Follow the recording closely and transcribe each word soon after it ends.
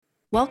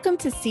Welcome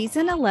to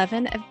Season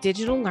 11 of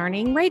Digital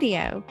Learning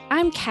Radio.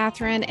 I'm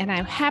Catherine, and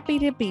I'm happy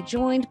to be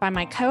joined by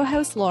my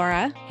co-host,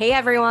 Laura. Hey,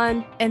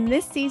 everyone. In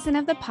this season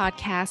of the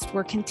podcast,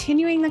 we're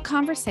continuing the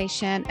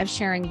conversation of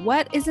sharing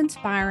what is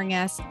inspiring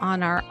us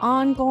on our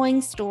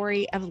ongoing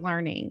story of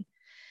learning.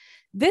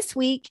 This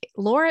week,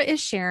 Laura is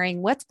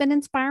sharing what's been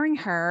inspiring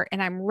her,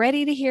 and I'm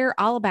ready to hear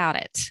all about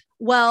it.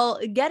 Well,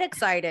 get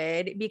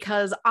excited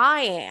because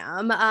I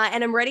am,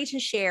 and I'm ready to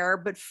share.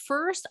 But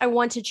first, I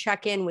want to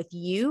check in with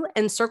you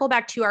and circle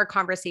back to our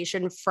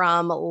conversation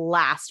from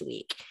last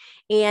week.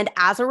 And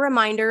as a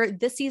reminder,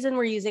 this season,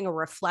 we're using a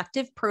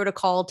reflective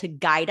protocol to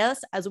guide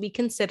us as we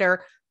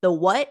consider the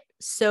what,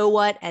 so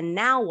what, and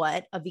now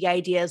what of the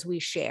ideas we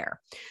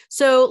share.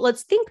 So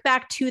let's think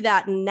back to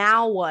that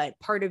now what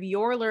part of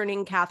your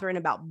learning, Catherine,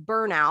 about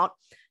burnout.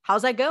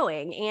 How's that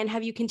going? And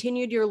have you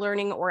continued your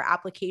learning or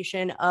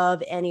application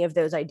of any of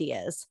those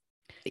ideas?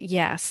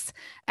 Yes.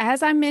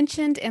 As I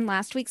mentioned in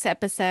last week's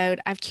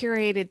episode, I've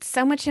curated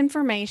so much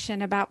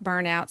information about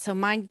burnout. So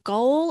my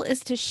goal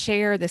is to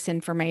share this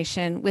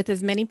information with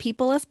as many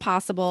people as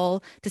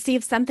possible to see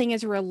if something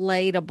is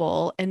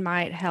relatable and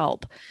might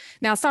help.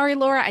 Now, sorry,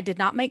 Laura, I did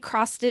not make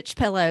cross-stitch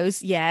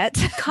pillows yet.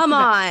 Come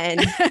on.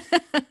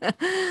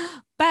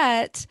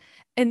 But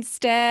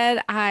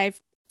instead, I've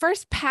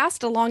first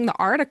passed along the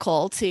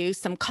article to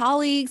some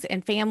colleagues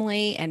and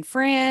family and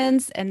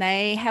friends, and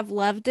they have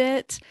loved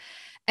it.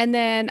 And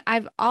then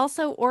I've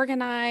also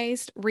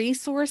organized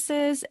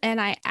resources,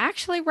 and I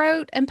actually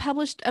wrote and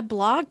published a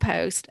blog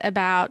post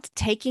about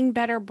taking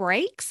better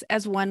breaks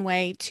as one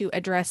way to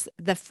address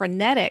the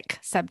frenetic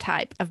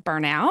subtype of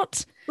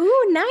burnout.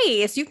 Ooh,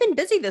 nice. You've been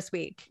busy this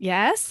week.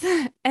 Yes.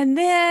 And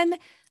then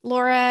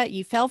Laura,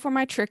 you fell for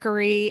my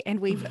trickery, and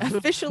we've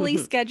officially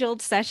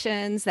scheduled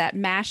sessions that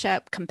mash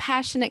up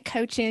compassionate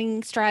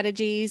coaching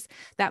strategies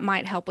that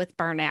might help with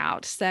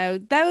burnout. So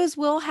those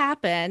will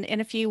happen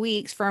in a few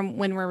weeks from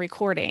when we're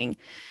recording.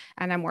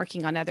 And I'm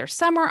working on other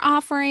summer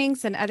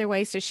offerings and other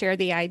ways to share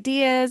the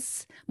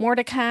ideas, more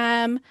to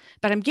come,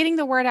 but I'm getting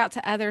the word out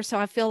to others. So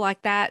I feel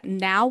like that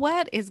now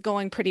what is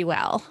going pretty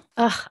well.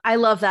 I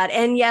love that.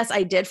 And yes,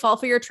 I did fall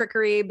for your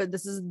trickery, but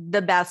this is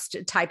the best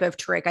type of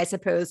trick, I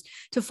suppose,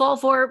 to fall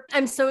for.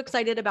 I'm so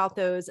excited about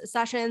those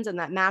sessions and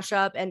that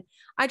mashup. And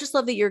I just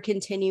love that you're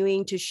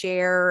continuing to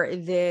share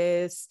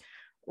this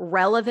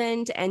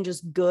relevant and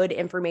just good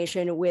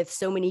information with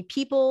so many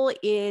people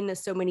in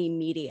so many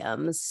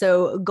mediums.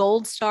 So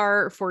gold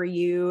star for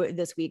you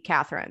this week,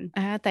 Catherine.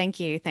 Thank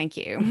you. Thank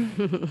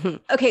you.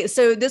 Okay,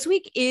 so this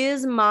week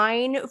is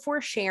mine for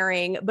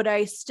sharing, but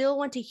I still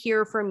want to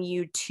hear from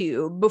you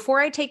too. Before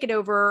I take it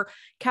over,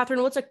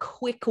 Catherine, what's a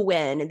quick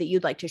win that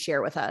you'd like to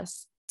share with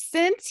us?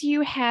 Since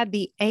you had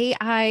the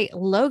AI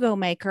logo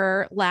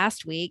maker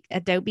last week,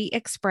 Adobe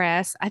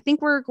Express, I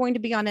think we're going to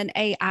be on an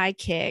AI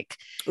kick.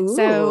 Ooh.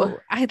 So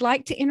I'd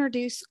like to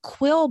introduce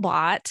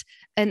Quillbot,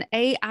 an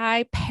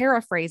AI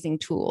paraphrasing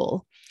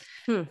tool.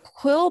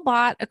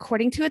 Quillbot,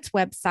 according to its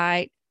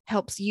website,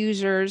 helps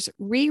users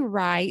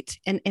rewrite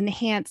and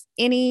enhance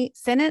any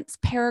sentence,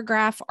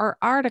 paragraph, or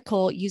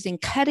article using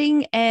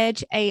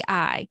cutting-edge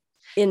AI.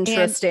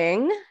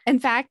 Interesting. And in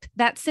fact,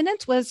 that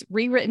sentence was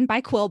rewritten by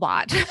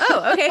Quillbot.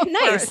 Oh, okay.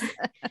 Nice.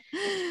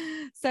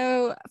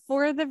 So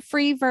for the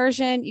free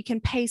version, you can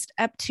paste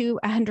up to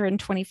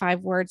 125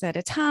 words at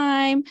a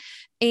time,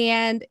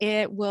 and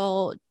it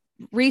will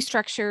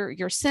restructure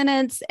your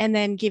sentence and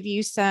then give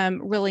you some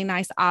really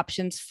nice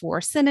options for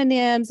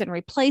synonyms and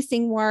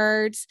replacing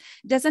words.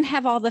 It doesn't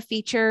have all the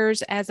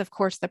features as, of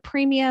course, the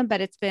premium,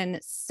 but it's been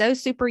so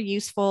super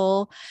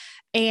useful.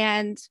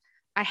 And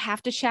I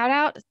have to shout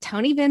out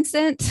Tony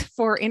Vincent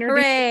for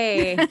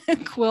introducing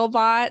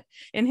Quillbot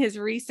in his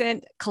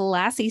recent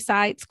Classy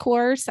Sites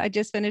course. I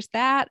just finished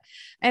that.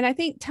 And I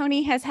think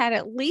Tony has had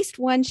at least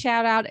one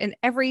shout out in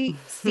every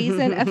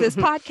season of this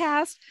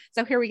podcast.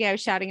 So here we go,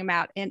 shouting him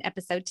out in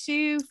episode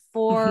 2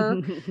 for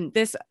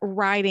this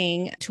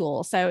writing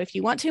tool. So if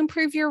you want to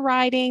improve your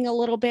writing a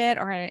little bit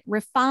or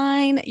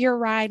refine your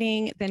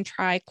writing, then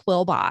try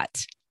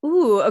Quillbot.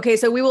 Ooh, okay.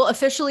 So we will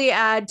officially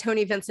add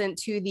Tony Vincent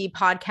to the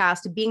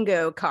podcast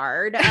bingo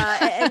card.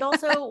 And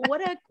also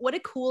what a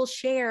cool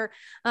share.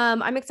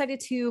 I'm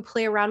excited to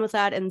play around with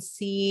that and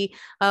see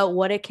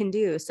what it can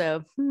do.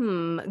 So,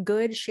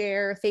 good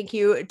share. Thank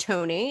you,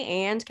 Tony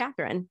and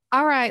Catherine.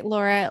 All right,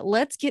 Laura,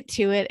 let's get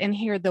to it and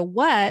hear the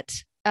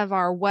what of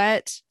our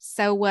what,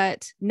 so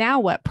what, now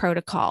what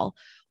protocol.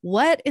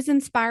 What is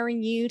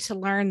inspiring you to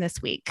learn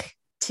this week?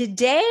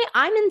 Today,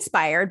 I'm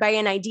inspired by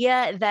an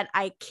idea that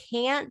I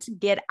can't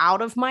get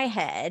out of my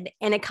head,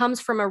 and it comes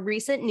from a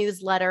recent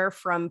newsletter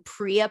from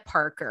Priya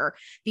Parker,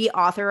 the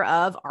author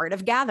of Art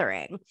of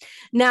Gathering.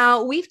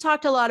 Now, we've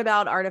talked a lot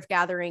about Art of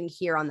Gathering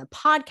here on the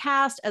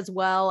podcast, as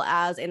well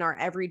as in our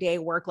everyday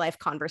work-life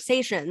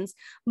conversations,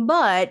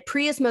 but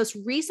Priya's most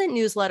recent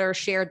newsletter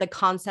shared the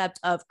concept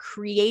of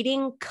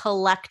creating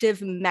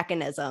collective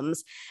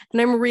mechanisms,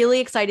 and I'm really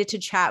excited to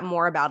chat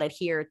more about it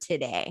here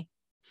today.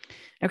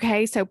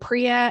 Okay, so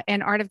Priya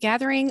and Art of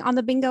Gathering on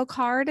the bingo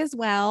card as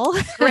well.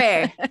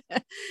 Hooray.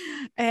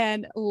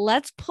 And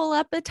let's pull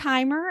up a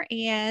timer,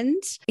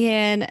 and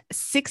in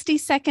 60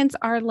 seconds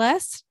or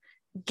less,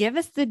 give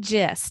us the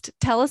gist.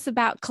 Tell us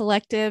about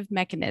collective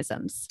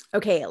mechanisms.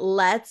 Okay,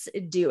 let's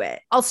do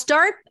it. I'll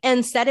start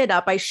and set it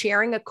up by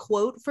sharing a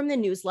quote from the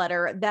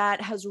newsletter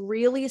that has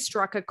really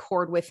struck a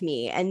chord with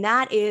me. And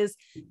that is,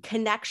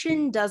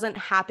 connection doesn't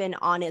happen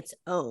on its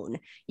own.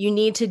 You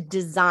need to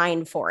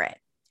design for it.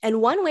 And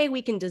one way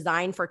we can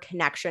design for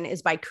connection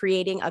is by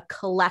creating a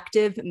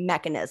collective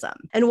mechanism.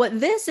 And what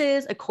this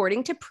is,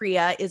 according to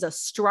Priya, is a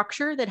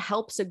structure that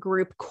helps a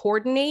group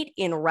coordinate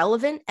in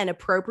relevant and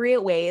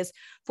appropriate ways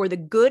for the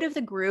good of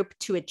the group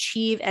to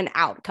achieve an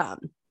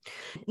outcome.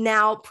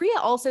 Now, Priya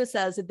also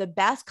says that the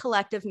best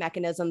collective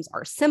mechanisms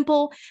are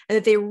simple and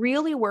that they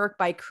really work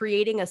by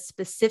creating a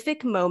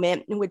specific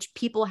moment in which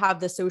people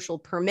have the social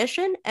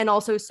permission and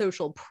also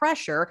social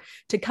pressure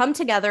to come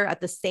together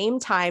at the same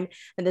time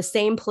in the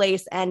same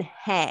place and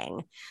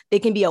hang. They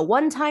can be a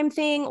one-time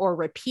thing or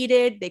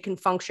repeated. They can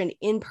function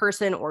in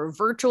person or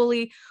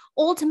virtually.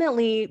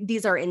 Ultimately,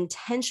 these are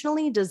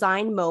intentionally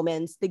designed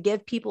moments that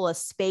give people a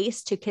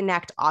space to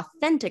connect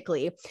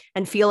authentically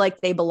and feel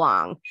like they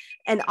belong.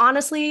 And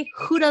honestly,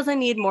 who doesn't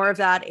need more of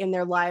that in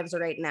their lives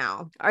right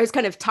now? I was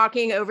kind of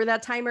talking over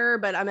that timer,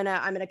 but I'm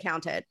gonna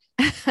count it.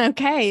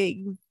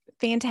 Okay.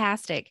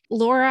 Fantastic.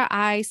 Laura,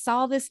 I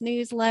saw this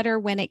newsletter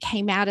when it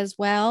came out as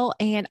well,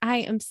 and I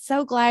am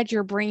so glad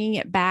you're bringing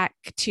it back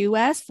to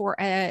us for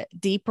a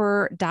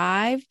deeper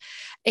dive.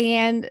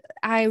 And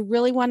I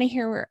really want to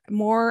hear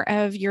more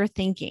of your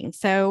thinking.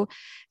 So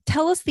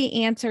tell us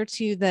the answer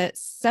to the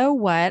so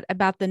what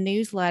about the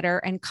newsletter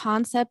and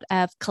concept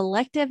of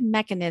collective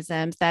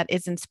mechanisms that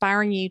is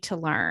inspiring you to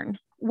learn.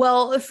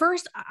 Well,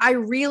 first, I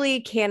really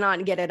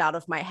cannot get it out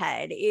of my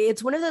head.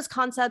 It's one of those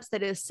concepts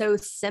that is so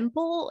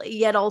simple,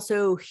 yet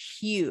also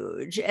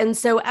huge. And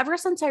so, ever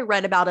since I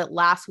read about it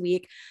last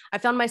week, I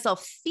found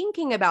myself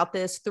thinking about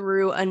this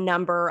through a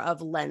number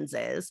of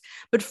lenses.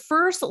 But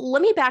first,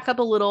 let me back up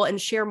a little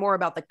and share more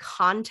about the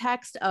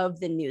context of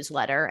the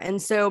newsletter. And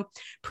so,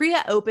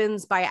 Priya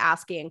opens by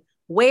asking,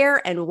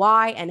 where and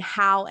why and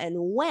how and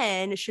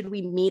when should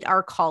we meet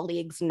our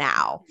colleagues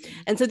now?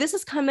 And so this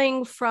is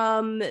coming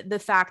from the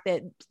fact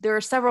that there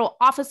are several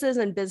offices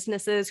and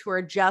businesses who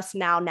are just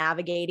now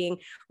navigating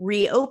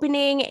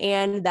reopening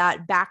and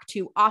that back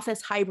to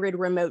office hybrid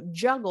remote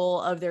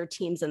juggle of their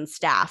teams and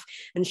staff.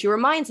 And she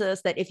reminds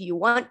us that if you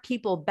want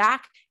people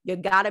back, you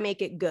got to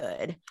make it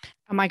good.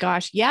 Oh my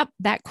gosh. Yep.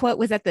 That quote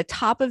was at the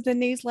top of the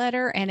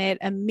newsletter and it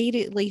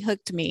immediately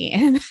hooked me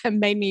and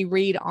made me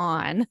read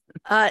on.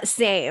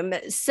 Same.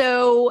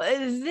 So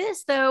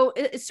this, though,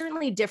 is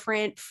certainly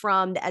different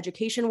from the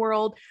education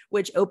world,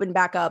 which opened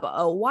back up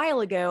a while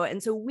ago.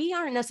 And so we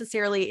aren't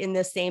necessarily in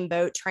the same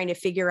boat trying to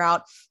figure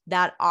out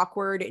that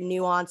awkward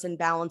nuance and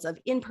balance of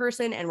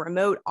in-person and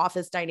remote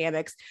office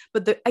dynamics.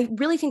 But I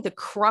really think the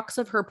crux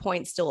of her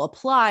point still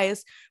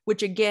applies,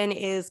 which again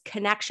is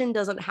connection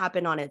doesn't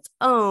happen on its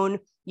own.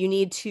 You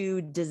need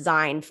to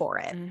design for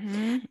it.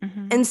 Mm-hmm,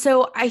 mm-hmm. And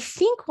so I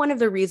think one of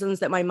the reasons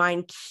that my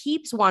mind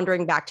keeps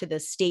wandering back to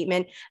this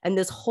statement and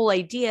this whole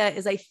idea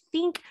is I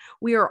think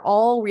we are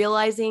all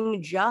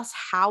realizing just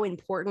how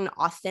important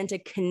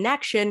authentic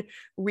connection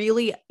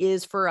really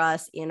is for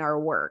us in our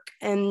work.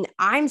 And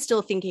I'm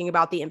still thinking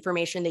about the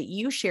information that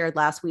you shared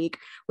last week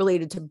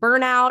related to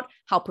burnout,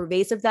 how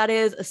pervasive that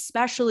is,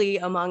 especially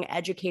among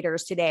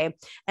educators today.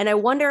 And I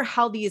wonder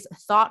how these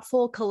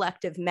thoughtful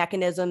collective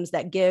mechanisms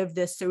that give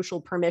this social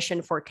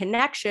permission for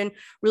connection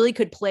really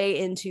could play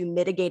into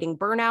mitigating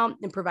burnout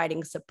and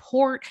providing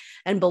support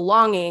and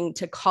belonging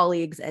to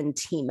colleagues and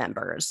team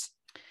members.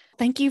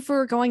 Thank you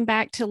for going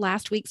back to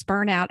last week's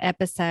burnout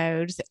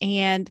episodes,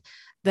 and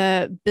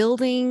the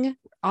building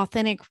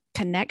authentic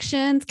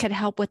connections could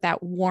help with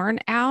that worn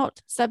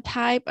out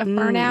subtype of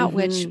burnout,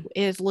 which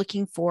is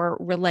looking for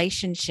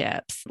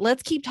relationships.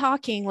 Let's keep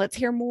talking. Let's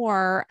hear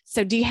more.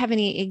 So do you have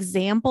any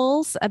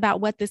examples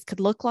about what this could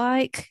look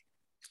like?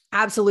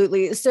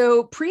 Absolutely.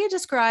 So Priya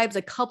describes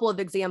a couple of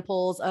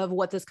examples of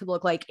what this could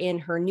look like in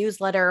her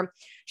newsletter.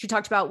 She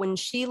talked about when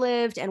she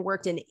lived and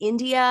worked in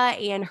India,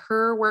 and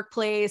her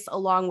workplace,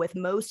 along with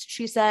most,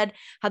 she said,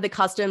 had the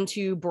custom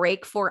to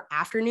break for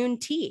afternoon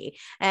tea.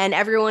 And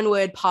everyone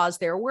would pause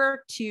their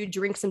work to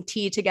drink some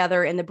tea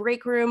together in the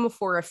break room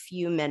for a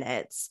few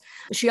minutes.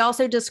 She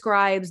also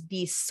describes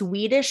the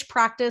Swedish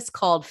practice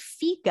called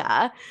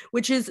fika,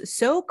 which is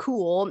so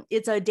cool.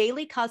 It's a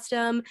daily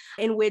custom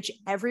in which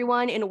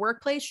everyone in a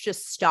workplace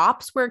just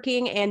stops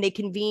working and they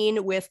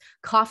convene with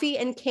coffee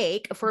and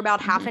cake for about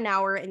half an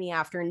hour in the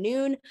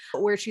afternoon.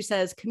 where she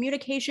says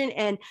communication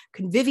and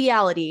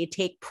conviviality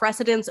take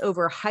precedence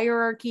over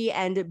hierarchy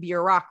and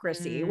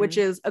bureaucracy, which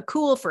is a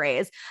cool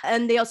phrase.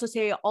 And they also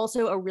say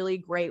also a really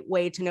great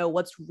way to know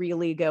what's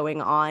really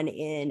going on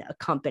in a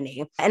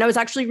company. And I was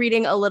actually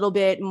reading a little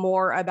bit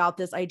more about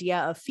this idea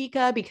of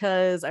fika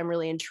because I'm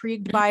really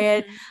intrigued by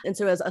it. And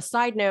so as a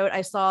side note,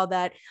 I saw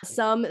that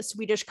some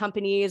Swedish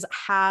companies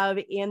have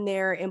in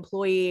their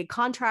employee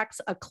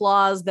contracts a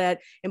clause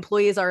that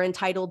employees are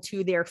entitled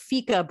to their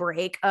fika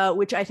break,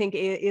 which I think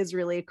is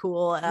really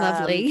cool.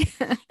 Lovely.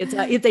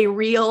 It's a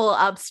real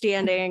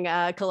upstanding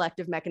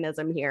collective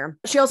mechanism here.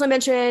 She also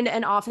mentioned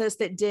an office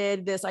that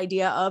did this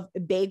idea of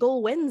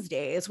Bagel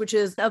Wednesdays, which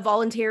is a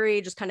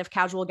voluntary, just kind of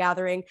casual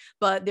gathering,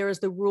 but there is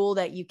the rule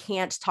that you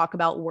can't talk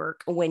about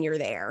work when you're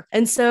there.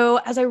 And so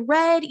as I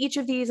read each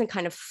of these and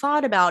kind of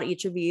thought about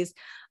each of these,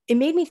 it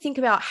made me think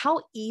about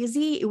how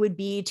easy it would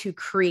be to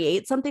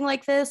create something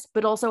like this,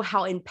 but also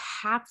how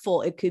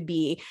impactful it could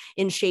be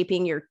in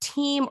shaping your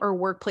team or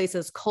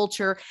workplace's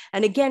culture.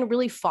 And again,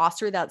 really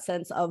foster that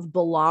sense of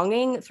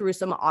belonging through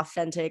some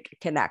authentic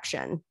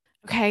connection.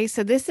 Okay,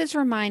 so this is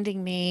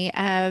reminding me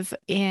of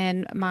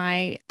in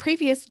my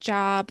previous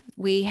job,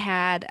 we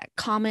had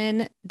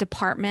common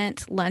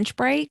department lunch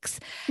breaks,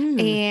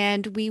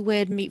 and we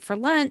would meet for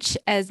lunch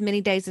as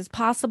many days as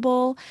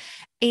possible.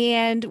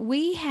 And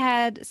we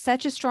had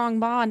such a strong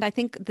bond. I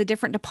think the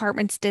different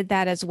departments did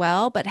that as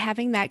well, but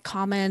having that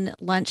common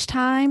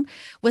lunchtime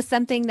was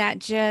something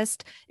that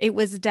it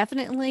was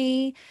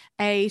definitely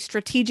a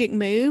strategic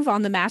move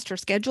on the master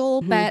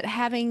schedule, but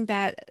having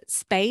that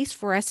space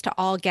for us to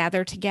all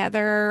gather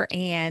together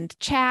and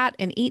chat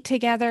and eat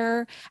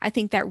together, I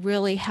think that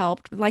really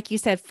helped, like you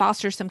said,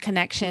 foster some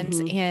connections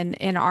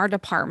in our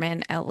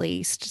department at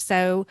least.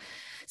 So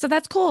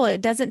that's cool.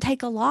 It doesn't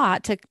take a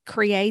lot to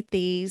create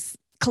these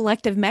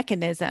collective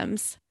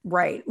mechanisms.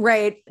 Right,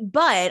 right.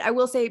 But I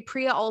will say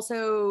Priya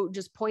also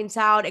just points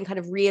out and kind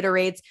of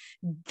reiterates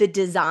the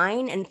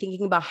design and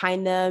thinking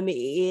behind them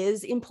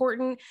is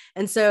important.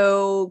 And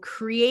so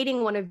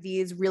creating one of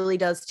these really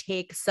does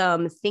take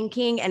some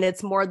thinking, and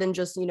it's more than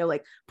just,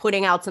 like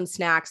putting out some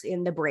snacks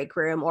in the break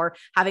room or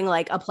having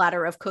like a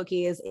platter of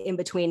cookies in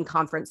between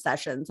conference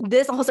sessions.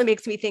 This also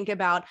makes me think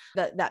about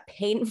that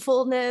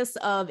painfulness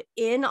of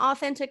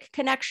inauthentic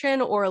connection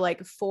or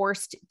like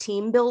forced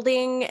team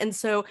building. And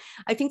so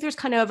I think there's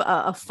kind of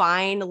a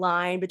fine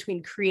line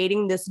between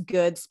creating this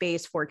good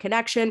space for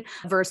connection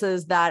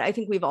versus that I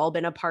think we've all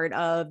been a part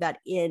of that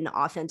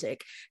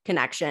inauthentic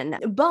connection.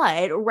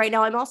 But right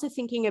now I'm also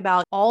thinking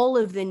about all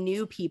of the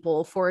new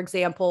people, for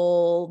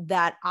example,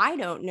 that I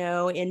don't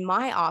know in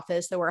my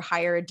office that were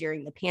hired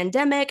during the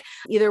pandemic,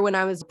 either when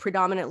I was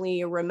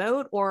predominantly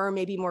remote or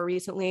maybe more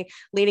recently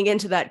leaning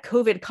into that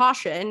COVID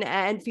caution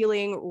and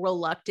feeling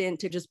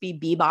reluctant to just be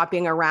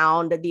bebopping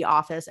around the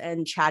office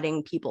and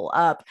chatting people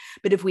up.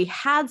 But if we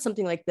had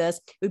something like this,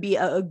 it would be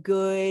a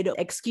good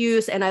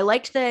excuse. And I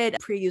liked that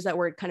Priya used that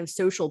word kind of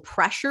social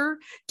pressure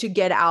to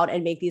get out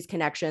and make these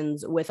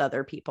connections with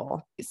other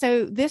people.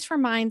 So this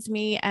reminds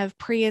me of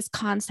Priya's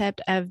concept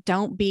of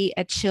don't be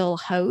a chill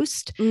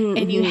host.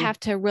 And you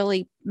have to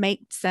really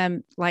make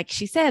some, like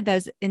she said,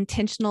 those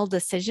intentional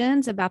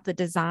decisions about the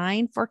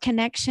design for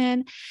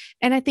connection.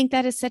 And I think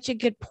that is such a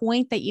good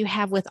point that you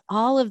have with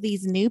all of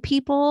these new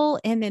people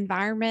in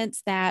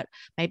environments that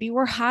maybe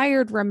were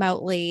hired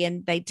remotely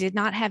and they did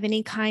not have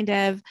any kind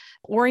of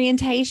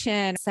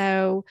orientation.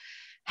 So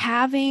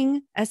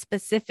having a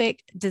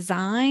specific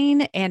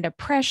design and a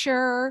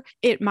pressure,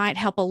 it might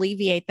help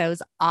alleviate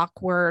those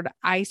awkward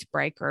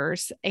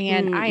icebreakers.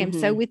 And I am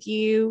so with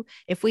you.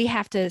 If we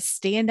have to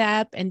stand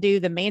up and do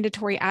the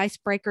mandatory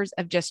icebreakers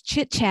of just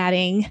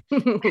chit-chatting,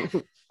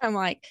 I'm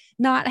like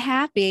not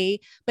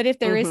happy. But if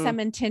there is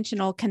some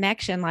intentional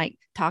connection, like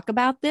talk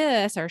about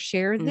this or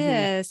share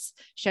this,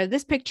 show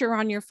this picture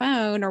on your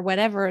phone or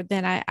whatever,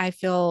 then I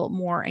feel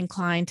more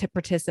inclined to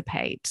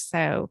participate.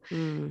 So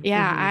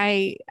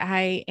I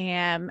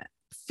am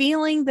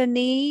feeling the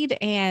need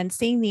and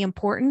seeing the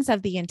importance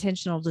of the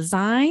intentional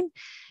design.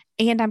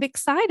 And I'm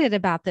excited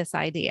about this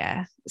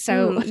idea.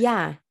 So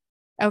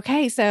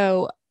okay.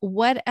 So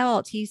what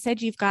else? You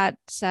said you've got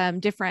some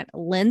different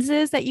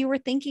lenses that you were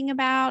thinking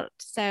about.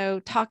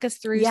 So talk us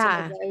through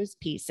some of those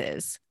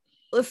pieces.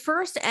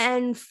 First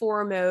and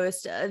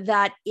foremost,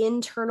 that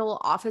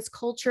internal office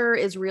culture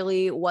is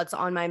really what's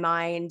on my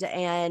mind.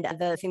 And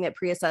the thing that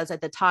Priya says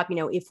at the top,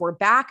 if we're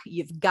back,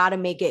 you've got to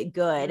make it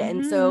good.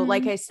 And so,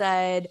 like I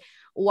said,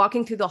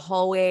 walking through the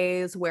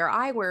hallways where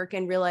I work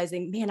and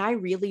realizing, man, I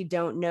really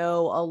don't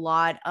know a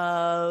lot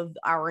of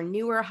our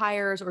newer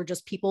hires or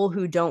just people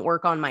who don't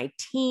work on my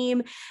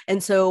team.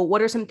 And so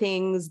what are some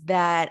things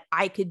that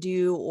I could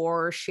do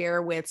or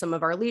share with some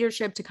of our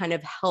leadership to kind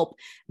of help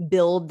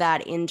build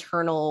that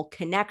internal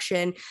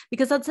connection?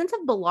 Because that sense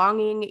of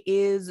belonging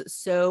is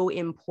so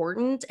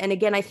important. And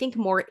again, I think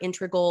more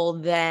integral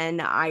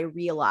than I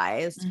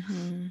realized.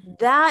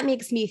 That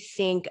makes me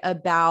think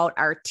about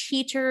our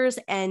teachers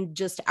and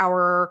just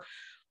our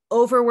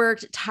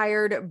overworked,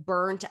 tired,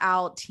 burnt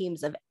out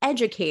teams of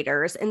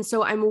educators. And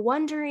so I'm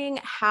wondering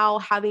how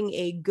having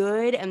a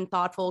good and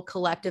thoughtful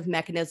collective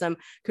mechanism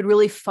could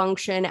really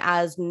function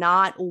as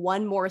not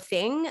one more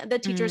thing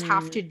that teachers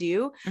have to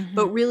do,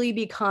 but really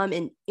become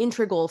an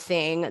integral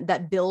thing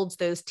that builds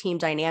those team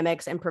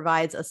dynamics and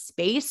provides a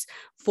space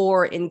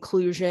for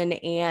inclusion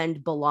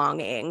and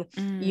belonging.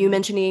 You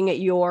mentioning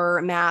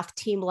your math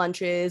team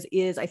lunches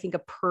is, I think, a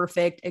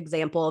perfect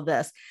example of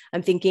this.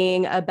 I'm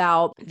thinking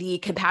about the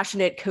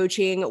compassionate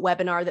coaching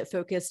webinar that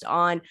focused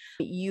on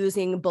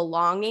using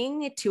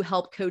belonging to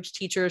help coach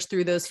teachers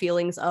through those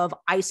feelings of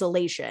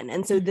isolation.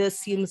 And so this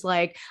seems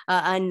like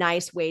a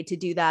nice way to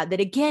do that. That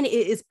again, it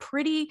is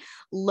pretty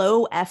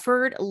low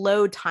effort,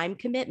 low time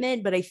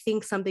commitment, but I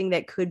think something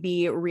that could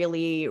be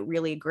really,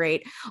 really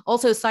great.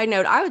 Also, side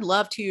note, I would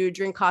love to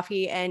drink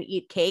coffee and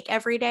eat cake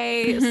every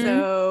day.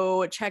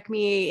 So check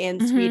me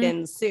in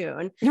Sweden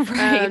soon.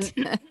 Right.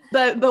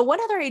 But one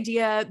other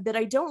idea that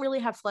I don't really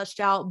have fleshed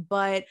out,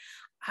 but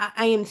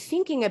I am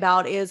thinking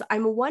about is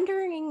I'm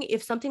wondering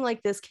if something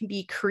like this can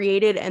be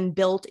created and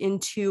built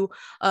into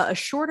a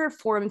shorter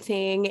form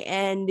thing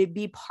and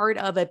be part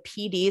of a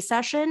PD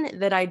session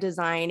that I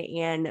design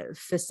and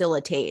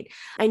facilitate.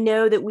 I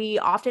know that we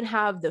often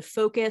have the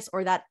focus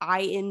or that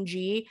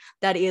ING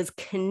that is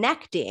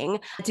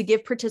connecting to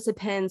give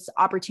participants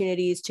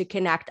opportunities to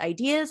connect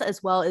ideas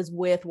as well as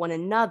with one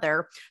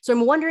another. So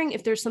I'm wondering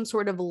if there's some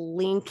sort of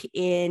link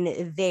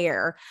in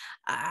there.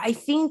 I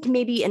think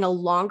maybe in a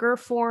longer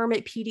form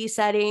PD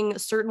setting,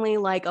 certainly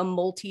like a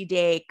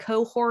multi-day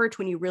cohort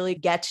when you really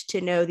get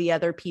to know the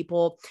other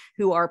people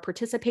who are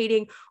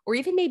participating, or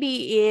even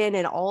maybe in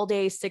an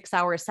all-day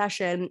 6-hour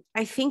session,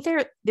 I think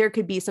there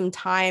could be some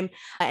time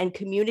and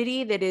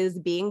community that is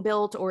being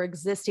built or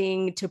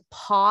existing to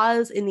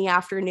pause in the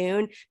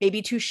afternoon,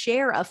 maybe to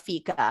share a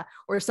fika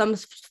or some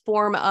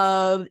form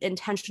of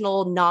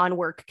intentional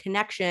non-work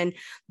connection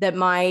that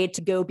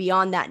might go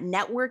beyond that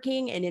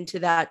networking and into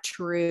that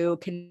true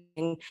connecting.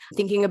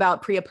 Thinking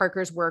about Priya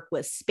Parker's work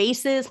with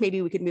spaces,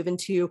 maybe we could move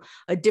into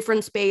a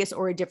different space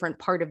or a different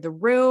part of the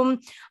room.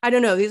 I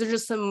don't know. These are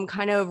just some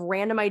kind of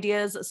random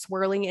ideas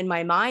swirling in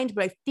my mind,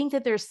 but I think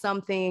that there's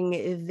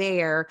something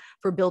there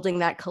for building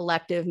that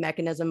collective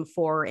mechanism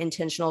for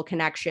intentional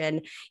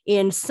connection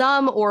in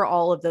some or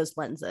all of those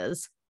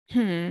lenses.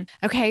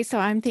 Okay, so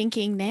I'm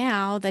thinking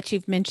now that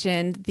you've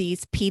mentioned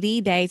these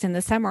PD days in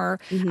the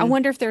summer, I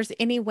wonder if there's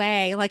any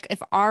way, like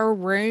if our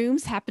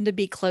rooms happen to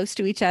be close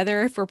to each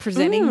other, if we're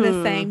presenting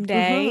the same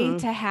day,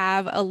 to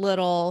have a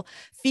little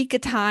fika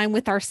time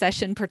with our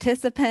session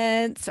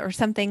participants or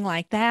something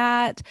like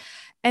that.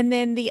 And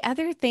then the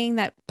other thing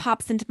that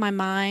pops into my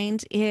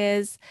mind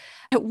is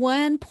at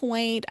one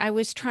point I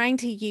was trying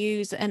to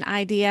use an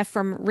idea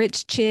from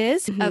Rich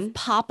Chiz of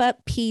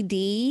pop-up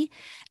PD,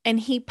 and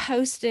he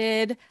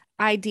posted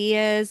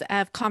ideas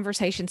of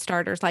conversation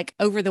starters like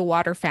over the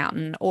water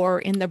fountain or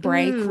in the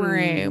break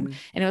room.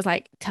 And it was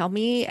like, tell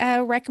me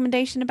a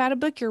recommendation about a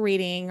book you're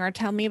reading, or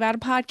tell me about a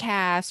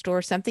podcast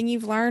or something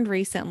you've learned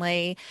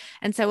recently.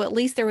 And so at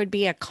least there would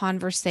be a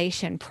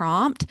conversation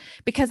prompt,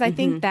 because I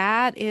think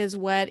that is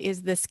what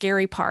is the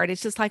scary part.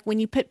 It's just like when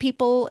you put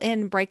people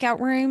in breakout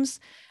rooms,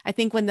 I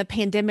think when the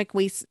pandemic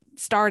we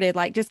started,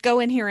 like just go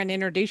in here and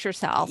introduce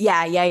yourself.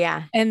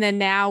 Yeah. And then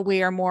now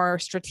we are more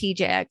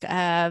strategic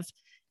of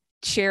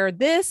share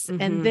this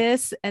and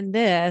this and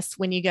this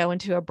when you go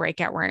into a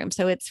breakout room.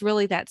 So it's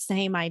really that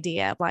same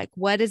idea of like,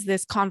 what is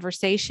this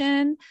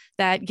conversation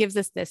that gives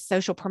us this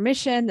social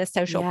permission, this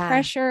social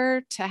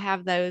pressure to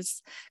have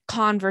those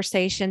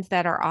conversations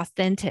that are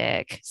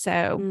authentic.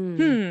 So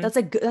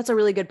that's a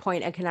really good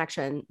point and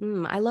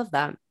connection. I love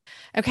that.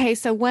 Okay,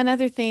 so one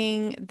other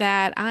thing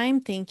that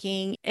I'm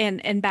thinking,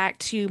 and back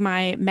to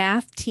my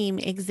math team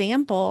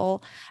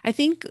example, I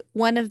think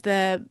one of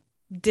the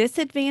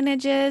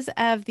disadvantages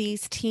of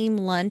these team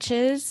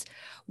lunches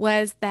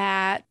was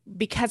that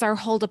because our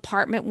whole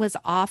department was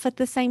off at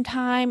the same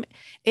time,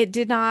 it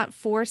did not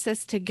force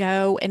us to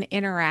go and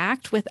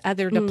interact with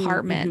other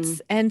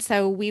departments. And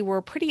so we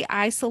were pretty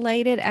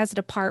isolated as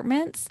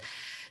departments.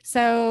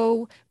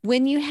 So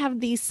when you have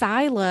these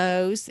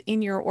silos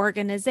in your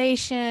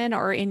organization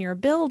or in your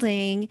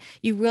building,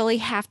 you really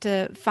have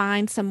to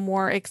find some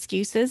more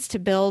excuses to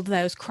build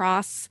those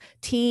cross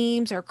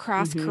teams or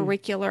cross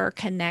curricular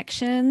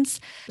connections.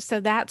 So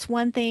that's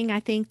one thing I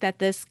think that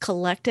this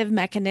collective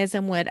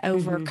mechanism would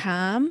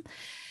overcome.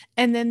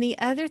 And then the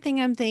other thing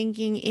I'm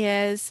thinking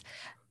is,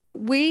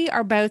 we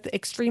are both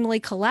extremely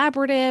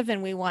collaborative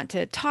and we want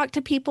to talk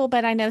to people,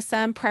 but I know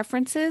some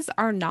preferences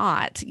are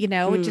not,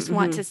 just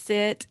want to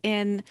sit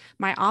in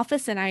my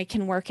office and I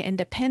can work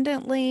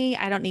independently.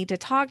 I don't need to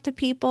talk to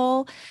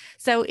people.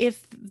 So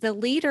if the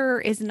leader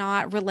is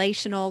not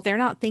relational, they're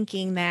not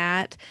thinking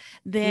that,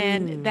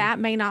 then that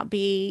may not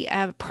be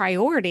a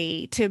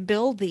priority to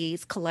build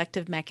these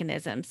collective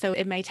mechanisms. So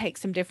it may take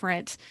some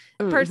different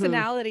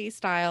personality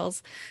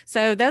styles.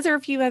 So those are a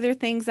few other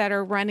things that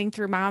are running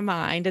through my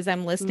mind as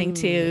I'm listening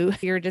to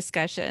your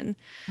discussion.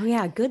 Oh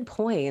yeah, good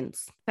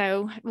points.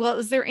 So, well,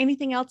 is there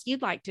anything else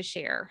you'd like to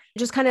share?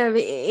 Just kind of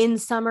in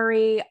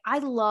summary, I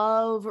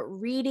love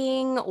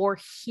reading or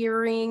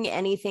hearing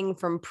anything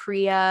from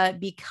Priya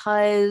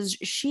because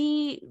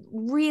she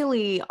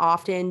really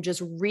often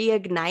just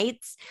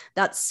reignites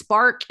that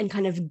spark and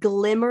kind of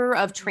glimmer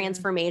of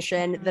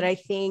transformation that I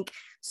think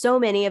so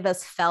many of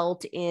us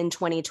felt in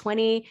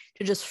 2020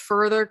 to just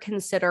further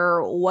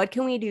consider what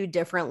can we do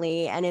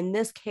differently. And in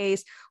this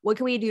case, what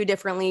can we do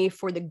differently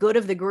for the good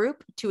of the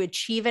group to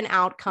achieve an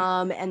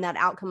outcome and that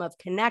outcome of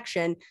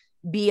connection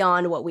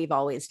beyond what we've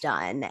always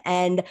done.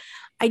 And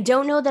I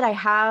don't know that I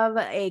have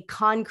a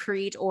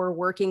concrete or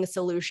working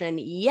solution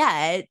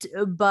yet,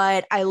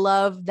 but I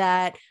love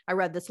that I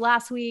read this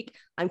last week.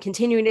 I'm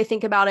continuing to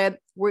think about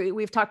it.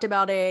 We've talked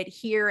about it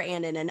here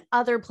and in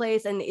another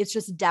place, and it's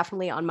just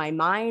definitely on my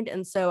mind.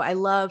 And so I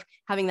love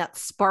having that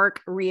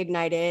spark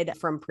reignited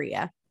from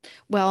Priya.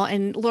 Well,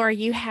 and Laura,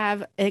 you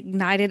have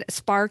ignited a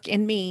spark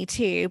in me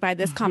too by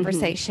this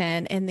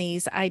conversation and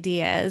these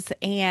ideas.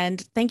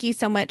 And thank you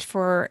so much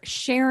for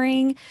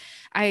sharing.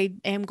 I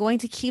am going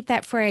to keep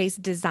that phrase,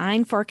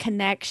 design for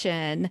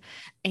connection,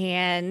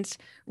 and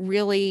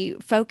really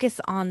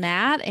focus on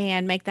that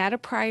and make that a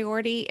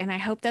priority. And I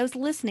hope those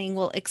listening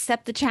will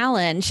accept the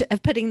challenge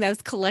of putting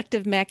those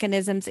collective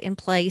mechanisms in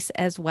place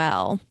as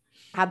well.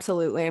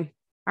 Absolutely.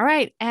 All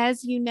right.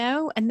 As you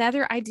know,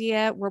 another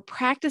idea we're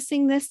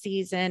practicing this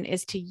season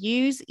is to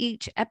use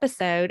each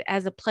episode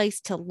as a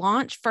place to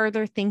launch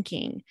further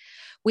thinking.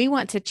 We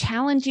want to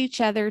challenge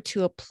each other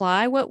to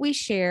apply what we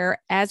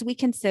share as we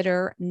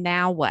consider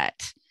now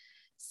what.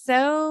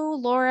 So,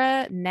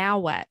 Laura, now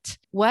what?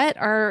 What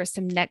are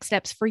some next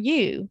steps for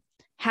you?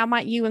 How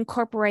might you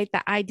incorporate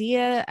the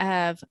idea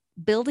of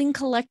building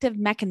collective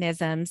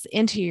mechanisms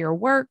into your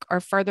work or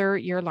further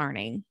your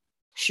learning?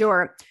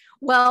 Sure.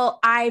 Well,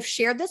 I've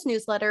shared this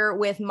newsletter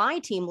with my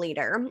team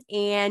leader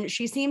and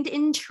she seemed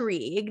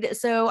intrigued.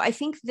 So I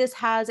think this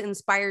has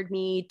inspired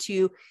me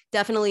to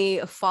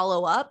definitely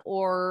follow up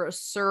or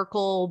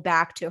circle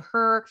back to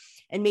her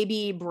and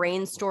maybe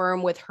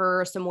brainstorm with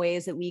her some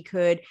ways that we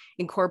could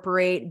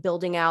incorporate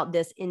building out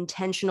this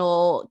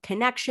intentional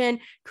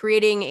connection,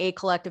 creating a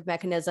collective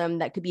mechanism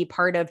that could be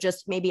part of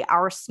just maybe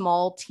our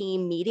small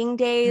team meeting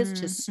days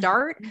to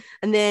start,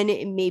 and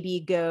then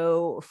maybe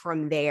go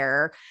from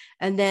there.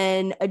 And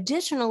then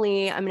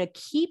additionally, I'm going to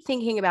keep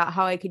thinking about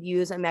how I could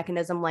use a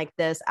mechanism like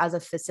this as a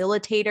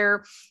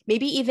facilitator,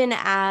 maybe even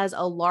as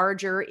a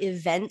larger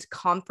event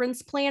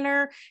conference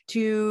planner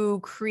to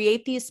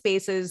create these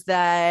spaces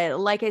that,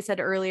 like I said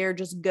earlier,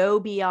 just go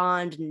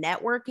beyond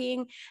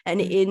networking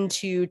and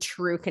into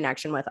true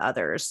connection with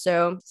others.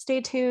 So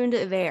stay tuned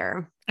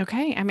there.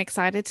 Okay, I'm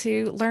excited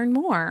to learn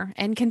more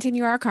and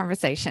continue our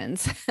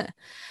conversations.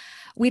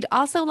 We'd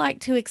also like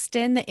to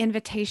extend the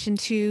invitation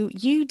to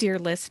you, dear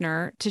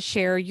listener, to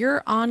share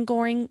your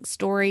ongoing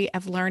story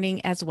of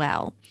learning as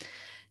well.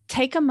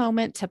 Take a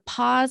moment to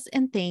pause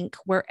and think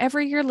wherever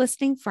you're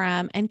listening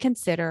from and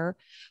consider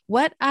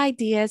what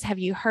ideas have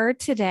you heard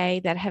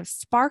today that have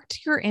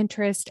sparked your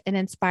interest and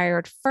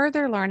inspired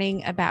further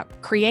learning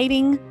about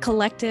creating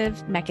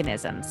collective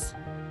mechanisms.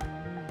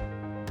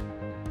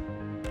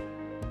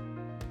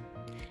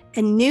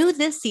 And new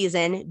this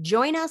season,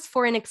 join us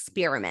for an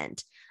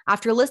experiment.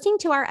 After listening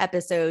to our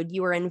episode,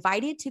 you are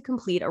invited to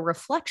complete a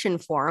reflection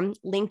form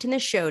linked in the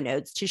show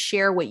notes to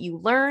share what you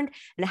learned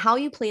and how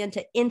you plan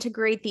to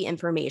integrate the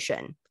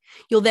information.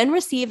 You'll then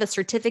receive a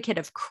certificate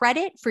of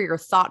credit for your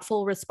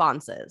thoughtful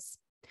responses.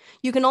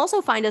 You can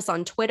also find us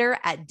on Twitter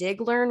at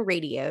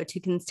DigLearnRadio to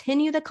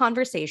continue the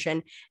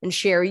conversation and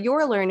share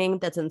your learning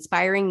that's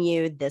inspiring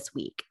you this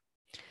week.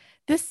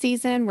 This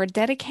season, we're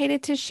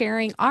dedicated to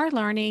sharing our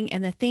learning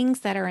and the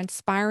things that are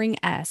inspiring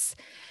us.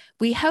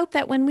 We hope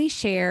that when we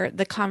share,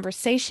 the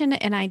conversation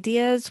and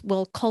ideas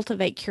will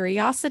cultivate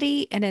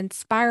curiosity and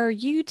inspire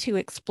you to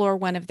explore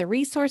one of the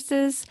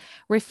resources,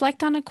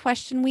 reflect on a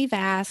question we've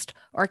asked,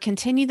 or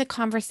continue the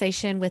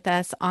conversation with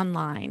us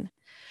online.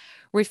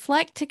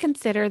 Reflect to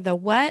consider the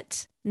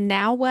what,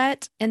 now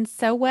what, and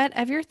so what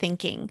of your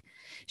thinking.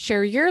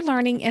 Share your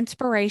learning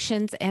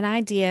inspirations and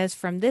ideas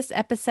from this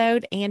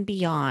episode and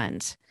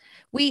beyond.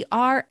 We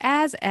are,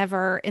 as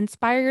ever,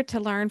 inspired to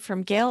learn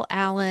from Gail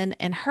Allen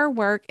and her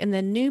work in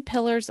the new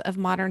pillars of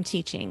modern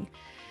teaching.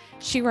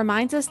 She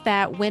reminds us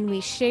that when we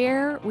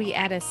share, we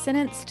add a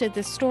sentence to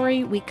the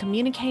story we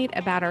communicate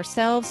about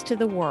ourselves to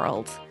the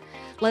world.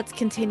 Let's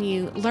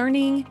continue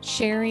learning,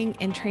 sharing,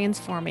 and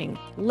transforming.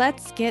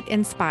 Let's get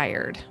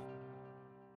inspired.